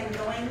 So again,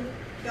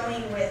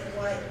 going with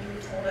what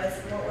you told us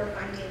and what we're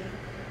finding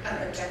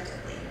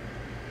objectively.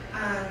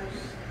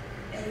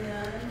 And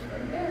then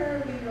from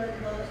there, we would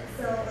look,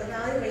 so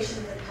evaluation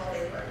of the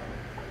pelvic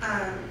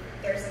girdle.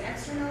 There's an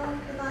external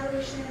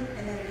evaluation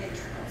and then an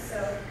internal.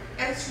 So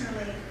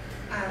externally,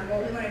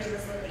 what we want to do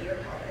is look at your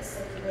pelvis.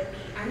 So we would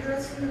be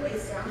undressed from the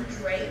waist down,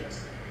 draped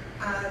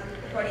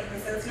accordingly.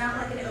 So it's not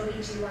like an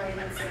OB/GYN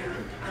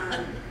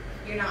exam.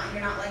 You're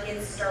not like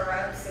in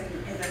stirrups and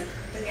in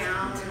the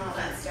gown and all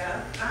that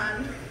stuff.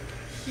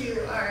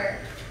 You are,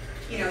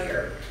 you know,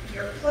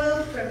 you're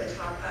clothed from the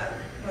top up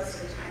most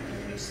of the time,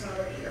 and we just want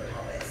to look at your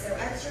pelvis. So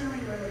externally,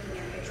 we're looking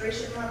at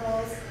hydration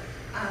levels.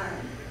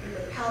 You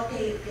would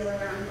palpate, feel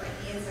around like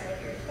the inside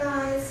of your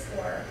thighs,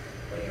 or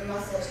what your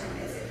muscle tone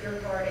is, if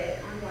you're guarded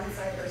on one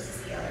side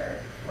versus the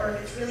other, or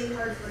if it's really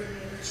hard for you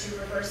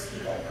to reverse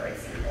kegel, for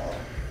example,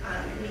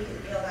 and we can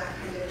feel that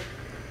kind of,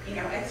 you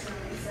know,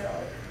 externally. So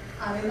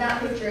in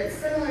that picture, it's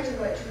similar to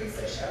what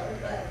Teresa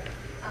showed, but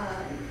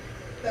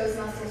those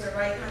muscles are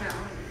right kind of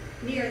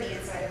near the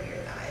inside of your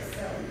thighs,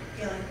 so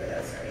feeling for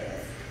those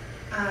areas.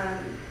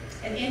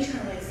 An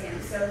internal exam,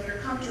 so if you're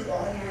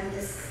comfortable, again,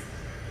 this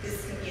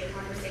can be a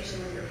conversation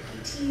with your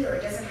PT, or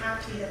it doesn't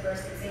have to be the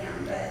first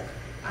exam, but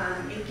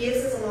it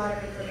gives us a lot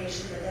of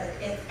information that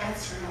the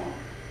external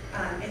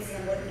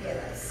exam wouldn't give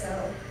us.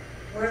 So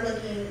we're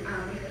looking,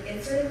 we would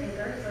insert a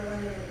finger. For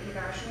women, it would be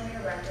vaginally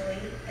or rectally,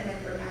 and then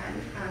for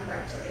men,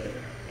 rectally.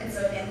 And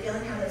so again,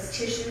 feeling how those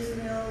tissues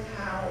move,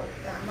 how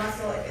that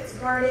muscle, if it's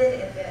guarded,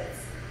 if it's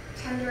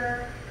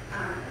tender.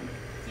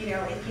 You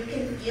know, if you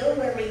can feel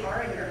where we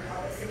are in your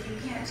pelvis, if you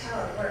can't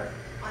tell if we're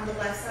on the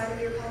left side of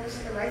your pelvis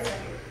or the right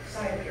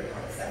side of your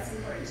pelvis, that's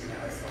important to know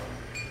as well.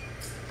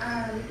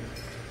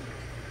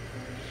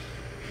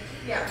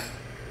 Yeah.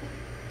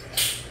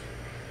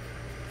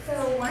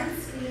 So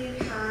once we've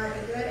had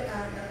a good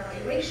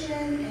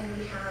evaluation and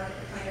we have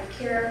a plan of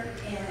care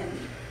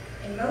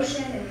in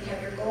motion and we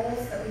have your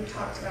goals that we've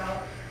talked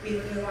about, we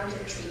would move on to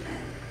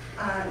treatment.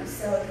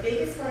 So the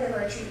biggest part of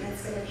our treatment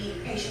is going to be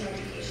patient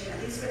education, at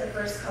least for the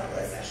first couple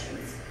of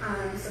sessions.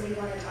 So we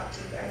want to talk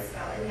to you guys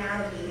about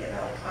anatomy,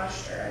 about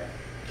posture,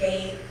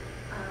 gait,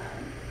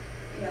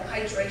 you know,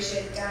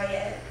 hydration,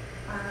 diet,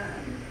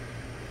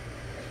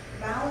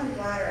 bowel and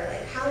bladder,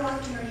 like how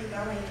often are you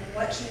going and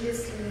what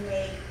changes can you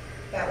make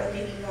that would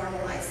maybe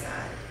normalize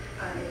that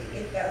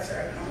if those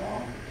are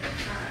abnormal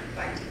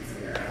findings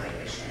in your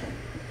evaluation.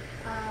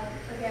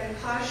 Again,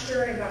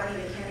 posture and body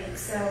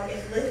mechanics. So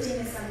if lifting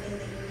is something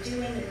that you're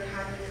doing and you're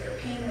having either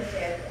pain with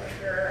it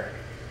or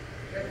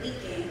you're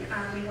leaking,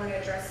 we want to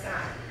address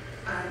that,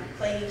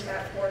 playing into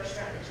that core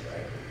strategy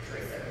like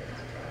Teresa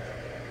talked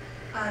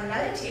about earlier.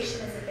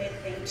 Meditation is a big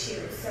thing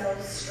too. So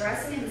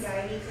stress and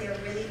anxiety play a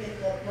really big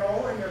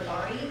role on your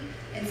body.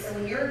 And so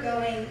when you're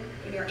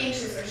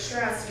anxious or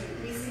stressed,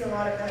 we see a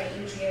lot of that at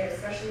UGA,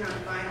 especially on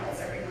finals.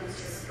 Everyone's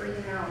just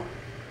freaking out.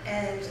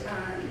 And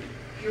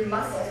your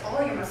muscles,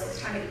 all your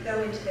muscles kind of go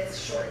into this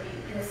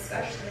shortening, and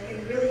especially it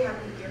can really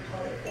happen with your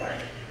pelvic floor.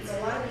 And so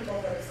a lot of people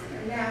focus on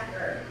their neck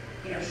or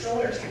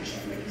shoulder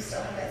tension, but you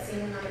still have that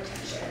same amount of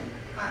tension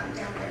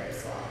down there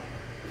as well.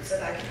 So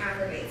that can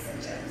aggravate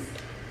symptoms.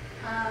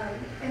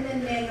 And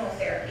then manual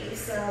therapy.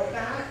 So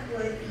that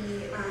would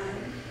be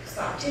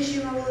soft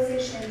tissue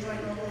mobilization,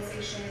 joint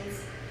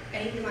mobilizations,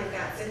 anything like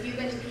that. So if you've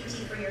been to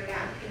PT for your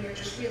neck and you're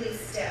just really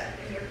stiff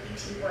and your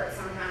PT works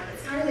on that,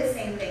 it's kind of the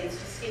same thing, it's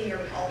just in your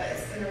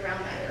pelvis and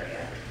around that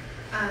area.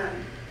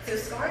 So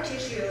scar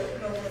tissue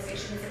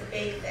mobilization is a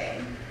big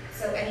thing.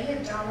 So any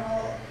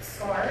abdominal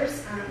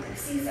scars, like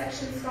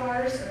C-section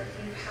scars, or if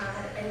you've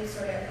had any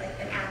sort of like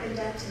an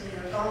appendectomy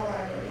or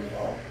gallbladder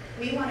removal,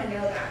 we want to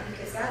know that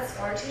because that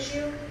scar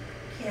tissue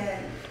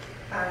can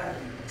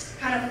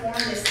kind of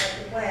form this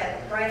like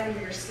web right under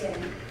your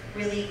skin,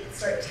 really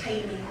start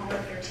tightening all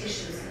of your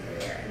tissues under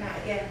there. And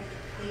that again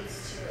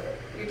leads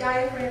to your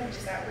diaphragm, which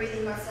is that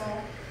breathing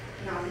muscle,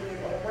 not being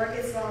able to work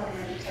as well, and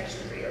then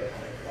tension through your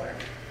pelvic floor.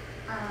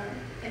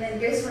 And then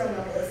visceral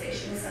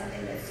mobilization is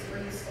something that's super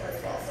useful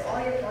as well. So all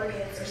your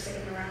organs are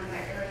sitting around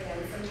that area,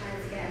 and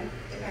sometimes, again,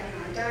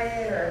 depending on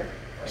diet or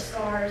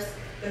scars,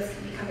 those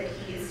can become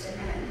adhesed and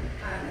then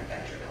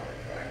affect your pelvic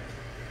floor.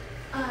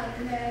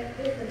 And then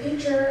the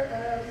picture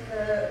of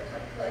the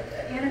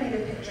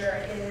animated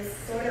picture is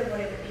sort of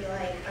what it would be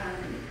like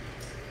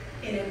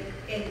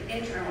in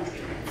internal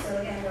treatment. So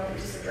again, we're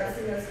just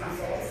addressing those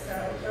muscles.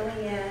 So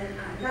going in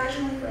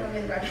vaginally for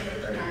women,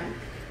 rectally for men.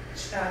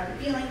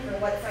 Feeling for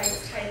what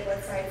side's tight,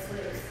 what side's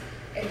loose,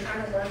 and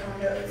trying to work on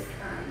those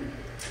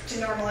to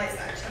normalize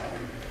that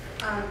tone.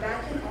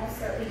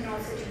 We can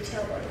also do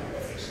tailbone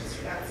mobilizations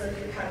through that. So if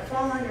you've had a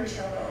fall on your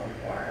tailbone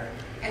or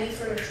any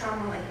sort of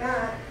trauma like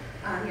that,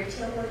 your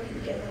tailbone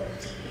can get a little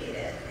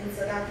deviated, and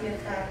so that can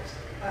affect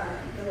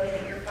the way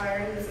that you're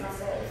firing those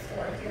muscles,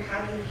 or if you're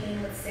having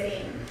pain with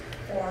sitting,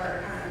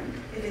 or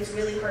if it's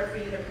really hard for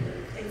you to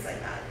move, things like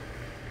that.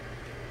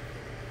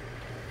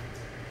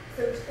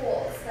 So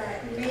tools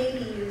that may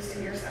be used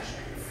in your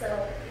sessions.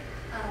 So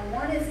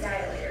one is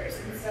dilators,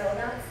 and so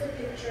that's the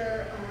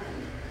picture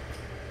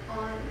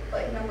on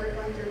like numbered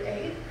 1 through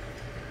 8.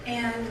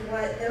 And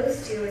what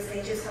those do is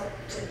they just help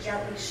to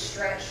gently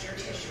stretch your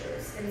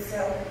tissues. And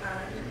so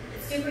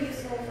it's super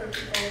useful for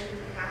people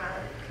who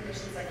have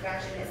conditions like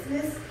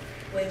vaginismus,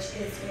 which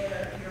is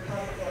where your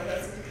pelvic floor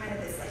goes into kind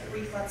of this like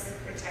reflexive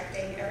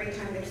protecting every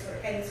time there's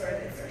any sort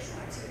of exertional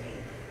activity.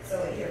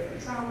 So either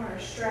from trauma or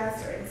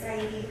stress or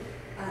anxiety.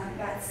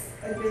 That's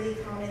a really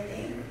common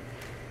thing,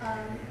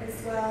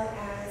 as well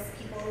as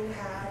people who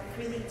have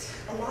really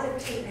a lot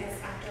of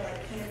tightness after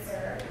like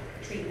cancer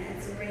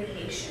treatments and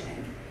radiation.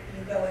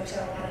 You go into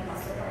a lot of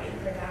muscle guarding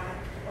for that,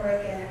 or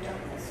again,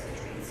 abdominal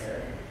surgeries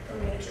or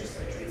major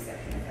surgeries that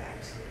can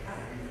affect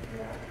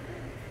your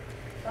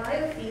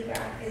abdomen.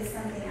 Biofeedback is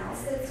something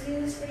else that's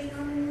used pretty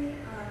commonly.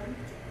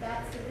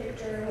 That's the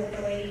picture with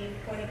the lady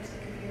pointing to the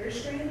computer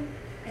screen.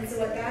 And so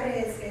what that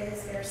is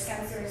there are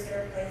sensors that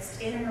are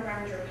placed in and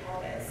around your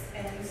pelvis,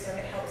 and so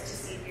it helps to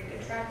see if you're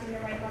contracting the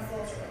right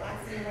muscles or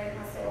relaxing the right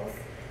muscles.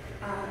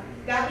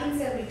 That being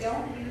said, we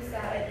don't use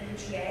that at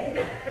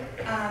UGA,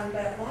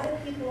 but a lot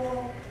of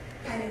people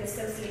kind of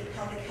associate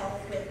pelvic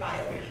health with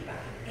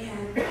biofeedback,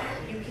 and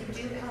you can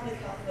do pelvic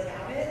health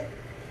without it,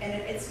 and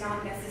it's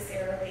not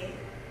necessarily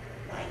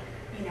like,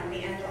 the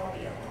end all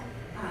be all.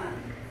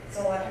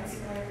 So a lot of times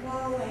people are like,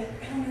 well,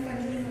 I don't know if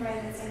I'm doing the right,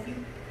 and it's like,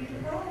 you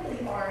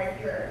probably are if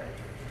you're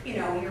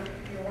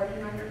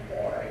working on your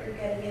core, you're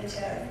getting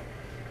into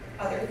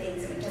other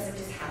things, and it doesn't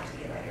just have to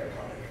be about your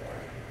pelvic floor.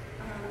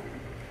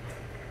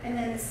 And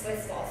then the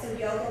Swiss ball. So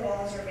yoga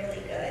balls are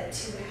really good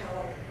to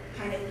help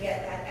kind of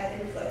get that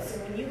ebb and flow. So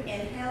when you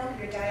inhale,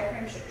 your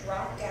diaphragm should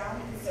drop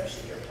down, and so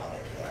should your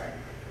pelvic floor.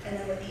 And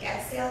then with the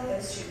exhale,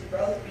 those should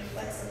both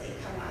reflexively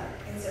come up.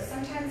 And so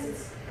sometimes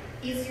it's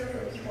easier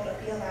for people to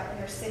feel that when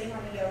they're sitting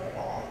on a yoga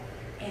ball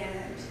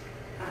and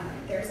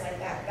there's like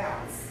that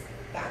bounce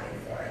back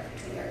and forth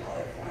between their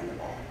pelvic floor and the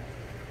ball.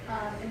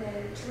 And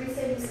then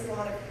Teresa uses a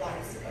lot of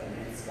Pilates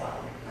equipment as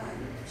well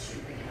to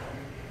rehab.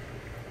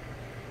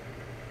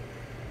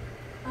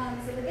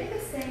 So the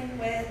biggest thing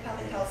with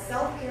pelvic health,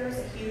 self-care is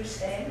a huge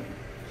thing.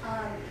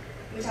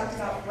 We talked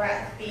about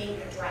breath being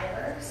the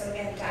driver. So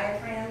again,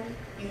 diaphragm,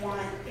 you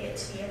want it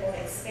to be able to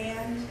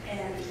expand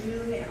and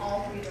move in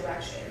all three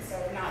directions. So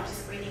not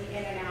just breathing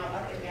in and out,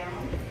 up and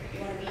down. You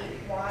want to be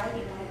wide,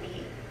 you want to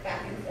be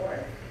back and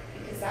forth,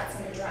 because that's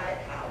going to drive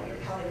how your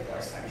pelvic floor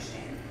is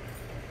functioning.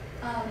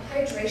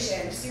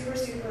 Hydration, super,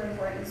 super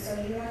important. So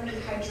you want to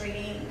be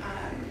hydrating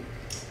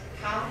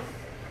half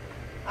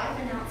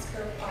an ounce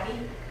per body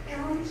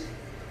pound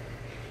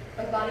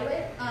of body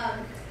weight.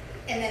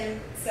 And then,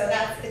 so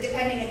that's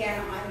depending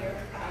again on your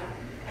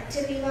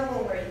activity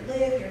level, where you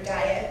live, your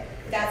diet.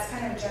 That's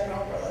kind of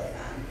general rule of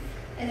thumb.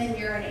 And then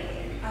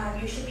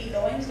urinating. You should be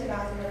going to the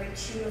bathroom every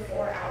 2 to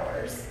 4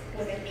 hours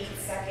with an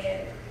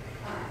 8-second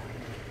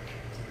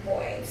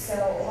void. So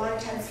a lot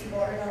of times people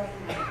are going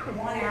like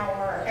 1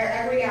 hour, or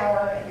every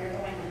hour, and you're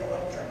going like a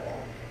little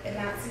dribble. And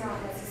that's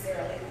not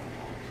necessarily normal.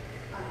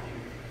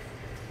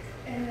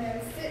 And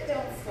then sit,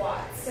 don't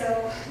squat.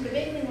 So the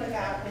big thing with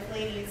that, with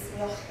ladies,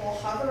 we'll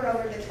hover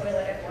over the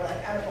toilet if we're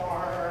like at a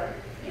bar or,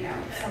 you know,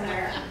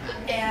 somewhere,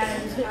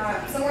 and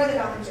somewhere the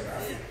bathrooms are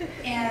gross.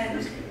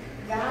 And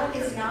that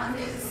is not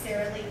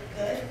necessarily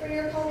good for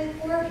your pelvic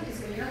floor, because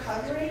when you're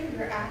hovering,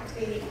 you're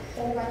activating a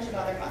whole bunch of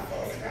other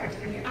muscles. You're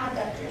activating your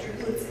abductors, your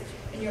glutes,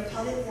 and your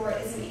pelvic floor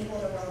isn't able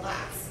to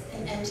relax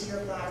and empty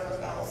your bladder or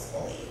bowels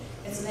fully.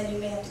 And so then you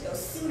may have to go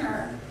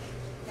sooner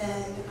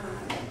than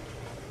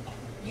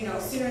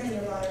sooner than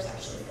your bladder is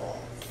actually full.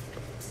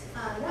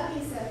 That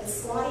being said, the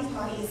squatty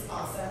potty is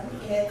awesome.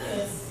 It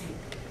is,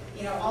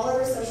 all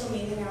over social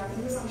media now. I think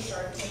it was on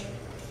Shark Tank.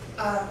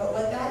 But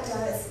what that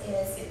does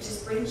is it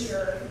just brings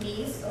your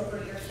knees over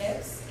your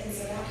hips, and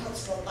so that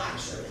helps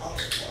relax your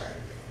pelvic floor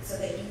so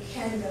that you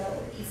can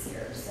go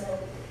easier. So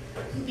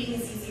pooping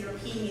is easier,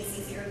 peeing is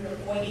easier, you're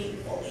voiding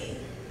fully.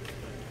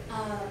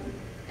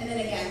 And then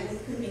again,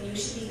 with pooping, you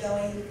should be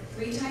going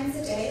 3 times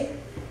a day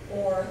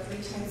or 3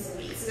 times a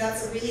week. So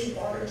that's a really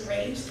large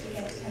range.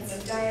 Again, it depends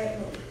on diet,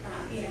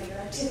 your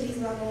activity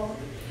level,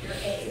 your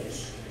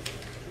age.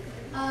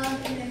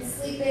 And then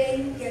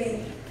sleeping,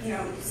 getting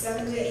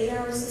 7 to 8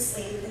 hours of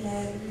sleep, and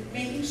then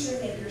making sure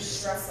that your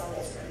stress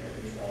levels are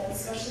under control,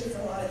 especially for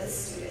a lot of the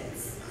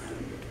students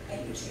at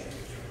UGA.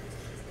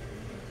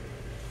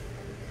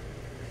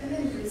 And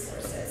then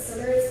resources. So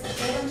there's a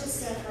whole bunch of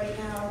stuff right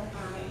now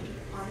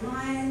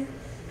online,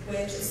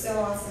 which is so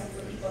awesome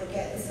for people to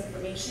get this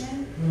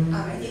information.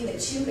 I think the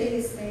 2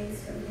 biggest things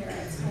from here,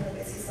 it's kind of a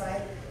busy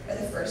slide, are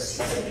the first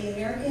 2. So the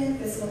American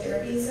Physical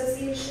Therapy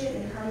Association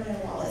and Herman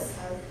and Wallace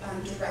have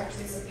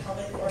directories of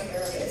pelvic floor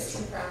therapists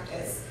to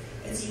practice.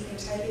 And so you can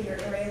type in your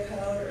area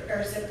code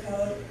or zip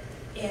code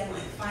and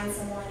find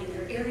someone in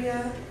your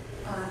area.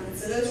 And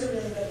so those are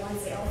really good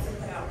ones. They also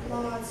put out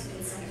blogs. You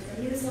can sign up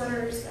for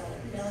newsletters. They'll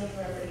mail you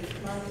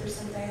every month or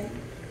something,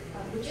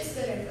 which is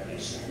good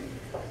information.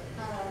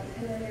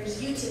 And then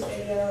there's YouTube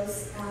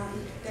videos.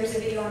 There's a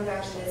video on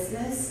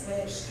vaginismus,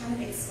 which kind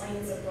of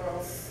explains a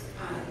girl's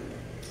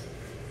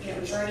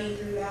journey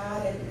through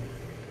that and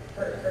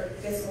her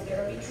physical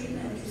therapy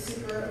treatment, which is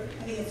super,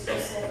 I think it's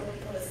useful for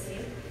people to see.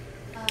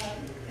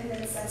 And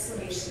then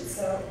sexclamation,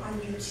 so on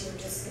YouTube,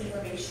 just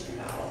information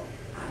about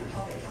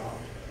pelvic health.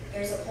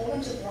 There's a whole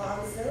bunch of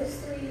blogs. Those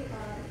 3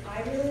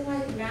 I really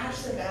like.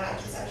 Match the Vag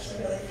is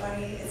actually really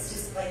funny. It's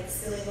just like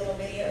silly little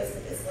videos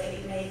that this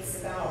lady makes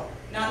about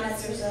not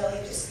necessarily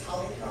just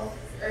pelvic health,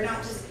 or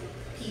not just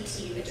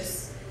PT, but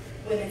just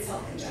women's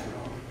health in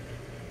general.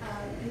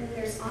 And then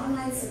there's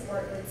online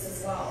support groups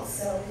as well.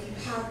 So if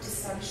you have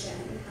dysfunction,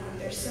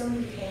 there's so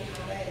many people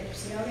who have it, and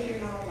just know that you're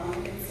not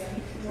alone. And so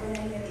you can join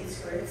any of these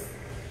groups.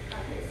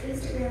 There's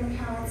Instagram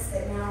accounts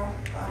that now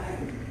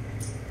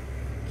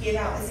give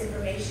out this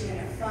information in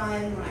a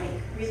fun,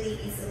 really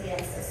easily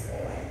accessible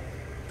way.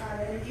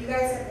 And if you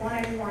guys want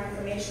any more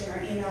information, our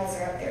emails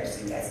are up there,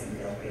 so you guys can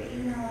feel free to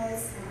email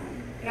us.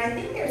 And I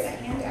think there's a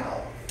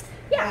handout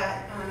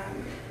that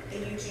the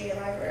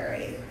UGA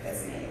library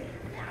has made.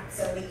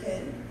 So we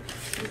could,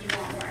 if you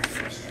want more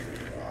information,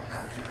 we'll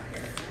have them up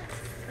here.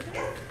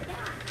 Yeah.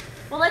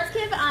 Well, let's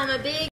give a big